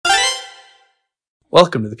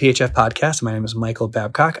Welcome to the PHF podcast. My name is Michael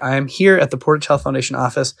Babcock. I am here at the Portage Health Foundation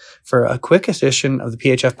office for a quick edition of the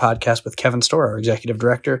PHF podcast with Kevin Storr, our executive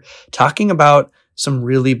director, talking about some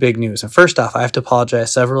really big news. And first off, I have to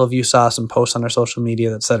apologize. Several of you saw some posts on our social media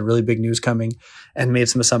that said really big news coming and made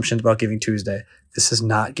some assumptions about Giving Tuesday. This is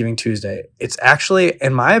not Giving Tuesday. It's actually,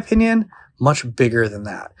 in my opinion, much bigger than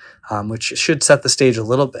that, which should set the stage a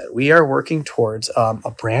little bit. We are working towards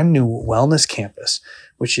a brand new wellness campus,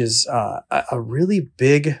 which is a really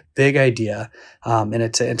big idea. And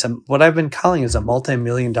it's what I've been calling is a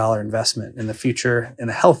multi-million-dollar investment in the future and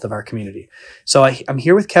the health of our community. So I'm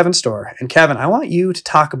here with Kevin Storr. And Kevin, I want you to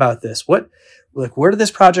talk about this. Where did this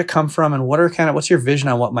project come from, and what's your vision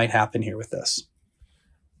on what might happen here with this?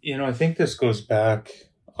 I think this goes back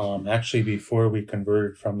actually before we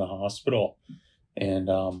converted from the hospital. And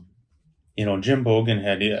Jim Bogan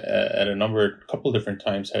had at a couple different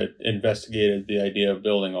times had investigated the idea of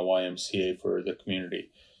building a YMCA for the community.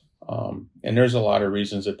 And there's a lot of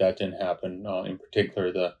reasons that didn't happen. In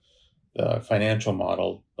particular, the financial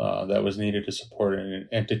model that was needed to support an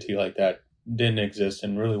entity like that didn't exist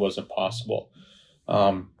and really wasn't possible.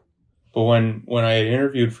 But when I had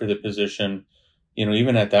interviewed for the position,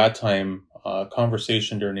 even at that time,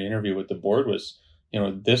 conversation during the interview with the board was,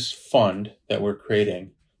 this fund that we're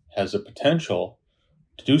creating has a potential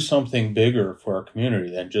to do something bigger for our community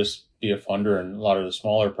than just be a funder in a lot of the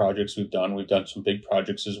smaller projects we've done. We've done some big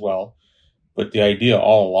projects as well. But the idea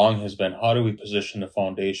all along has been, how do we position the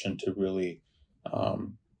foundation to really, not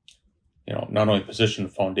only position the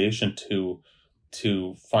foundation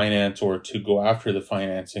to finance or to go after the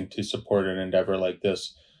financing to support an endeavor like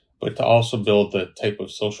this, but to also build the type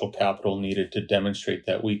of social capital needed to demonstrate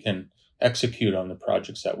that we can execute on the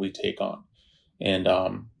projects that we take on. And,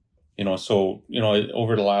 over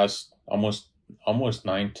the last almost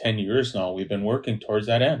 9-10 years now, we've been working towards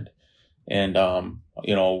that end. And,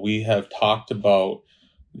 we have talked about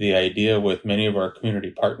the idea with many of our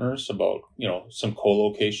community partners about, some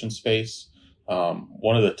co-location space.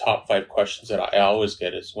 One of the top 5 questions that I always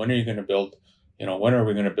get is, when are you going to build, when are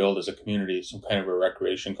we going to build as a community some kind of a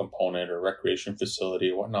recreation component or recreation facility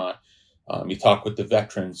or whatnot? You talk with the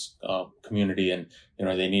veterans community, and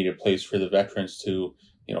they need a place for the veterans to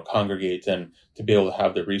congregate and to be able to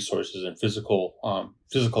have the resources and physical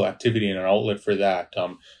activity and an outlet for that.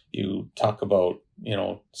 You talk about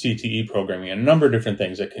CTE programming and a number of different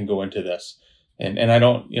things that can go into this. And I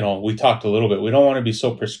don't we talked a little bit. We don't want to be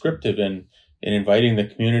so prescriptive in inviting the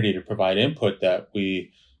community to provide input that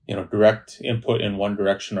we direct input in one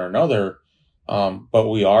direction or another. But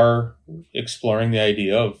we are exploring the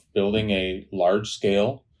idea of building a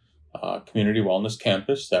large-scale community wellness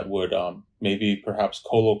campus that would maybe perhaps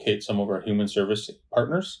co-locate some of our human service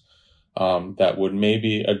partners, that would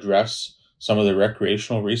maybe address some of the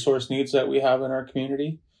recreational resource needs that we have in our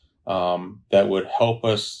community, that would help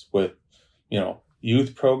us with,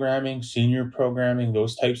 youth programming, senior programming,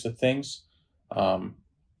 those types of things.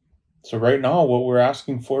 So right now, what we're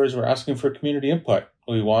asking for community input.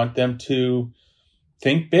 We want them to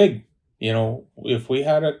think big. If we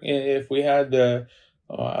had a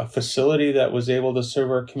facility that was able to serve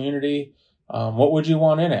our community, what would you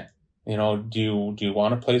want in it? Do you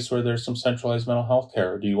want a place where there's some centralized mental health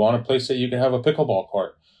care? Do you want a place that you can have a pickleball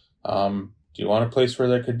court? Do you want a place where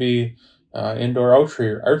there could be indoor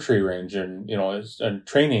archery range and and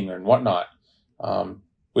training and whatnot?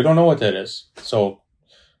 We don't know what that is. So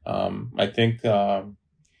I think the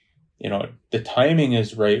timing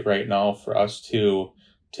is right now for us to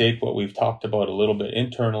take what we've talked about a little bit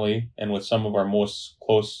internally and with some of our most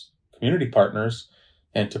close community partners,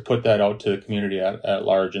 and to put that out to the community at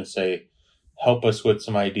large and say, help us with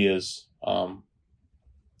some ideas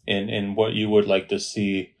in what you would like to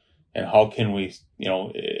see, and how can we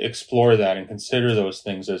explore that and consider those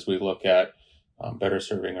things as we look at better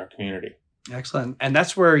serving our community. Excellent. And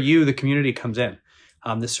that's where you, the community, comes in.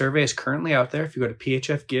 The survey is currently out there. If you go to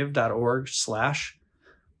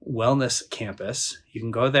phfgive.org/wellness campus, you can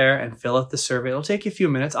go there and fill out the survey. It'll take you a few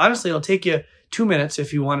minutes. Honestly, it'll take you 2 minutes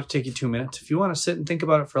if you want it to take you 2 minutes. If you want to sit and think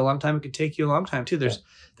about it for a long time, it could take you a long time too.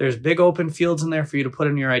 There's big open fields in there for you to put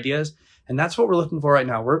in your ideas. And that's what we're looking for right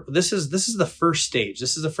now. This is the first stage.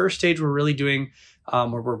 This is the first stage we're really doing,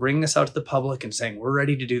 where we're bringing this out to the public and saying, we're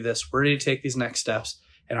ready to do this. We're ready to take these next steps.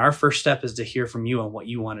 And our first step is to hear from you on what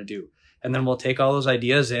you want to do. And then we'll take all those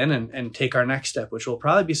ideas in and take our next step, which will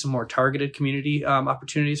probably be some more targeted community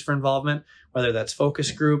opportunities for involvement, whether that's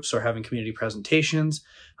focus groups or having community presentations,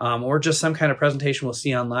 or just some kind of presentation we'll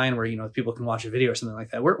see online where, people can watch a video or something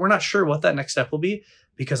like that. We're not sure what that next step will be,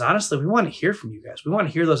 because honestly, we want to hear from you guys. We want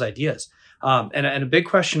to hear those ideas. And a big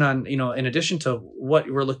question on, in addition to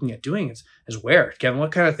what we're looking at doing is where. Kevin,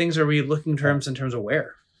 what kind of things are we looking in terms of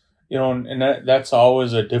where? And that's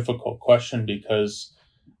always a difficult question, because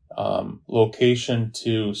location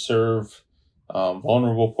to serve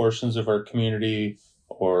vulnerable portions of our community,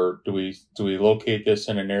 or do we locate this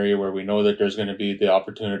in an area where we know that there's going to be the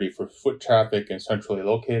opportunity for foot traffic and centrally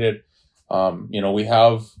located? We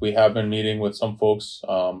have been meeting with some folks,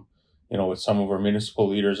 with some of our municipal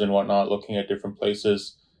leaders and whatnot, looking at different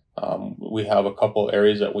places. We have a couple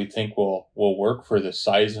areas that we think will work for the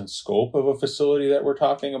size and scope of a facility that we're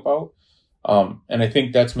talking about. And I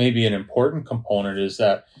think that's maybe an important component, is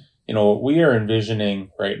that, what we are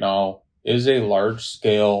envisioning right now is a large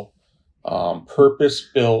scale,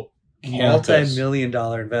 purpose-built campus.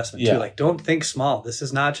 Multi-million-dollar investment too. Like, don't think small. This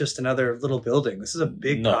is not just another little building. This is a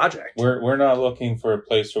big project. We're not looking for a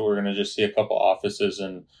place where we're going to just see a couple offices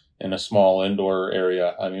in a small indoor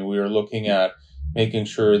area. I mean, we are looking at making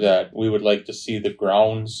sure that we would like to see the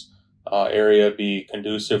grounds area be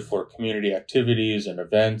conducive for community activities and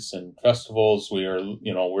events and festivals.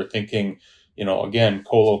 We're thinking, again,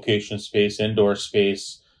 co-location space, indoor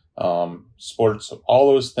space, sports,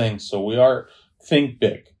 all those things. So we are, think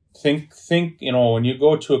big. Think, when you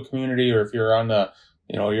go to a community, or if you're on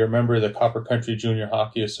you're a member of the Copper Country Junior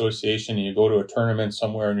Hockey Association, and you go to a tournament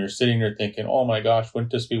somewhere and you're sitting there thinking, oh my gosh,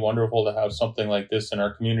 wouldn't this be wonderful to have something like this in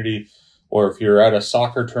our community? Or if you're at a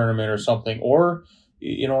soccer tournament or something, or,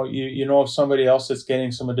 of somebody else that's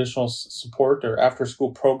getting some additional support, or after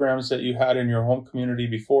school programs that you had in your home community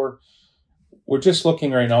before. We're just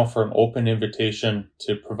looking right now for an open invitation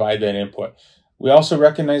to provide that input. We also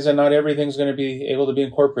recognize that not everything's going to be able to be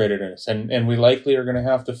incorporated in this, and we likely are going to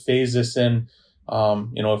have to phase this in.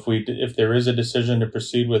 If there is a decision to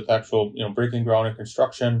proceed with actual, breaking ground and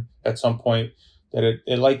construction at some point, that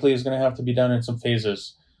it likely is going to have to be done in some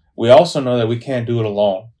phases. We also know that we can't do it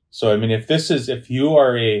alone. So, I mean, if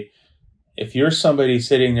you're somebody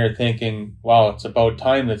sitting there thinking, wow, it's about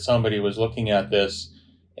time that somebody was looking at this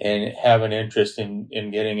and have an interest in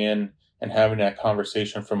getting in and having that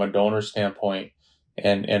conversation from a donor standpoint,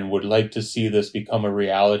 and would like to see this become a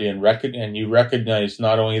reality, and you recognize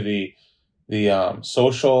not only the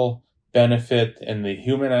social benefit and the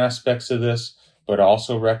human aspects of this, but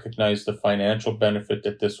also recognize the financial benefit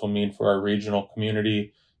that this will mean for our regional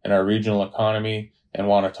community and our regional economy, and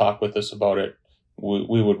want to talk with us about it,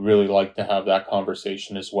 we would really like to have that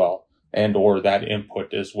conversation as well, and or that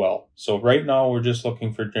input as well. So right now we're just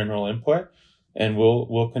looking for general input, and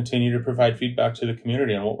we'll continue to provide feedback to the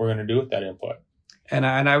community on what we're going to do with that input. And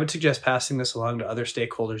I would suggest passing this along to other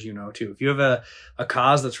stakeholders, too. If you have a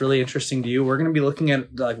cause that's really interesting to you, we're going to be looking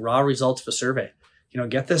at like raw results of a survey.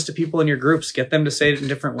 Get this to people in your groups, get them to say it in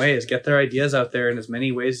different ways, get their ideas out there in as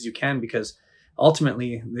many ways as you can, because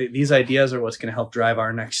ultimately these ideas are what's going to help drive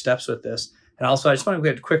our next steps with this. And also, I just want to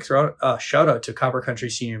get a quick shout out to Copper Country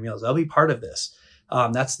Senior Meals. They'll be part of this.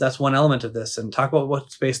 That's one element of this, and talk about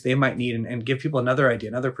what space they might need, and give people another idea,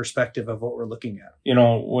 another perspective of what we're looking at.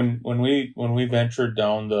 When we ventured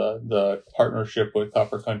down the partnership with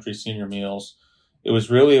Copper Country Senior Meals, it was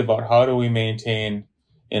really about how do we maintain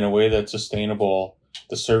in a way that's sustainable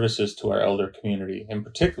the services to our elder community, in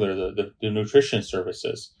particular the nutrition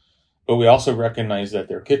services. But we also recognize that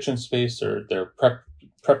their kitchen space, or their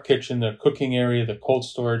prep kitchen, their cooking area, the cold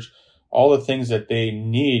storage, all the things that they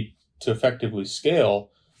need to effectively scale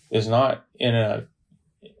is not in a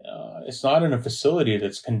facility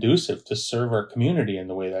that's conducive to serve our community in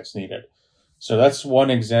the way that's needed. So that's one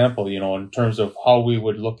example, in terms of how we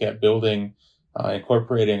would look at building,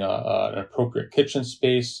 incorporating an appropriate kitchen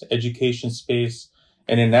space, education space.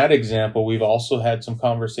 And in that example, we've also had some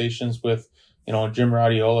conversations with, Jim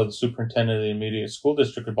Radiola, the superintendent of the immediate school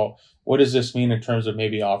district, about what does this mean in terms of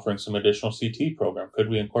maybe offering some additional CTE program? Could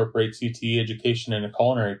we incorporate CTE education in a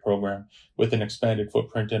culinary program with an expanded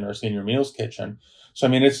footprint in our senior meals kitchen? So, I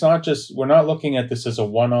mean, it's not just, we're not looking at this as a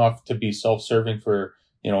one-off to be self-serving for,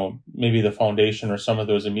 maybe the foundation or some of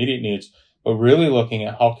those immediate needs, but really looking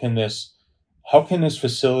at how can this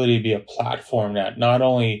facility be a platform that not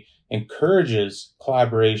only encourages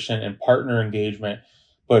collaboration and partner engagement,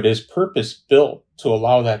 but is purpose-built to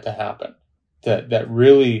allow that to happen, that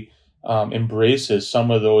really embraces some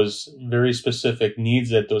of those very specific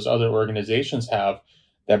needs that those other organizations have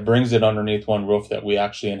that brings it underneath one roof, that we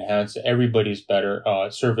actually enhance everybody's better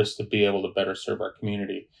service to be able to better serve our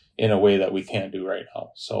community in a way that we can't do right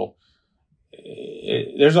now. So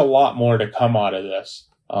there's a lot more to come out of this.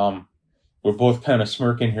 We're both kind of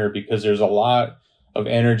smirking here because there's a lot of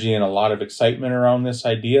energy and a lot of excitement around this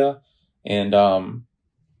idea. And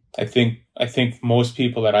I think most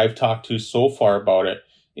people that I've talked to so far about it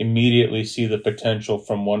immediately see the potential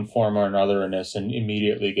from one form or another in this and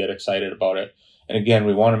immediately get excited about it. And again,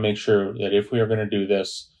 we want to make sure that if we are going to do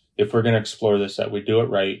this, if we're going to explore this, that we do it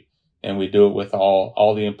right and we do it with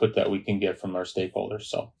all the input that we can get from our stakeholders.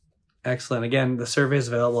 So excellent. Again, the survey is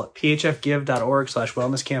available at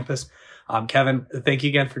phfgive.org/wellnesscampus. Kevin, thank you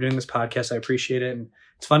again for doing this podcast. I appreciate it. And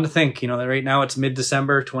it's fun to think, that right now it's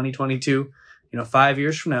mid-December 2022. 5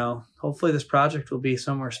 years from now, hopefully this project will be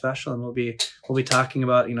somewhere special, and we'll be talking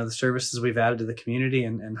about, the services we've added to the community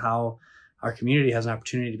and how our community has an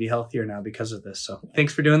opportunity to be healthier now because of this. So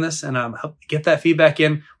thanks for doing this, and help get that feedback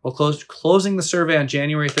in. We'll closing the survey on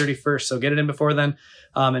January 31st. So get it in before then,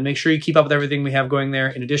 and make sure you keep up with everything we have going there.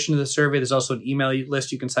 In addition to the survey, there's also an email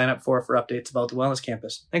list you can sign up for updates about the Wellness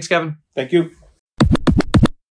Campus. Thanks, Kevin. Thank you.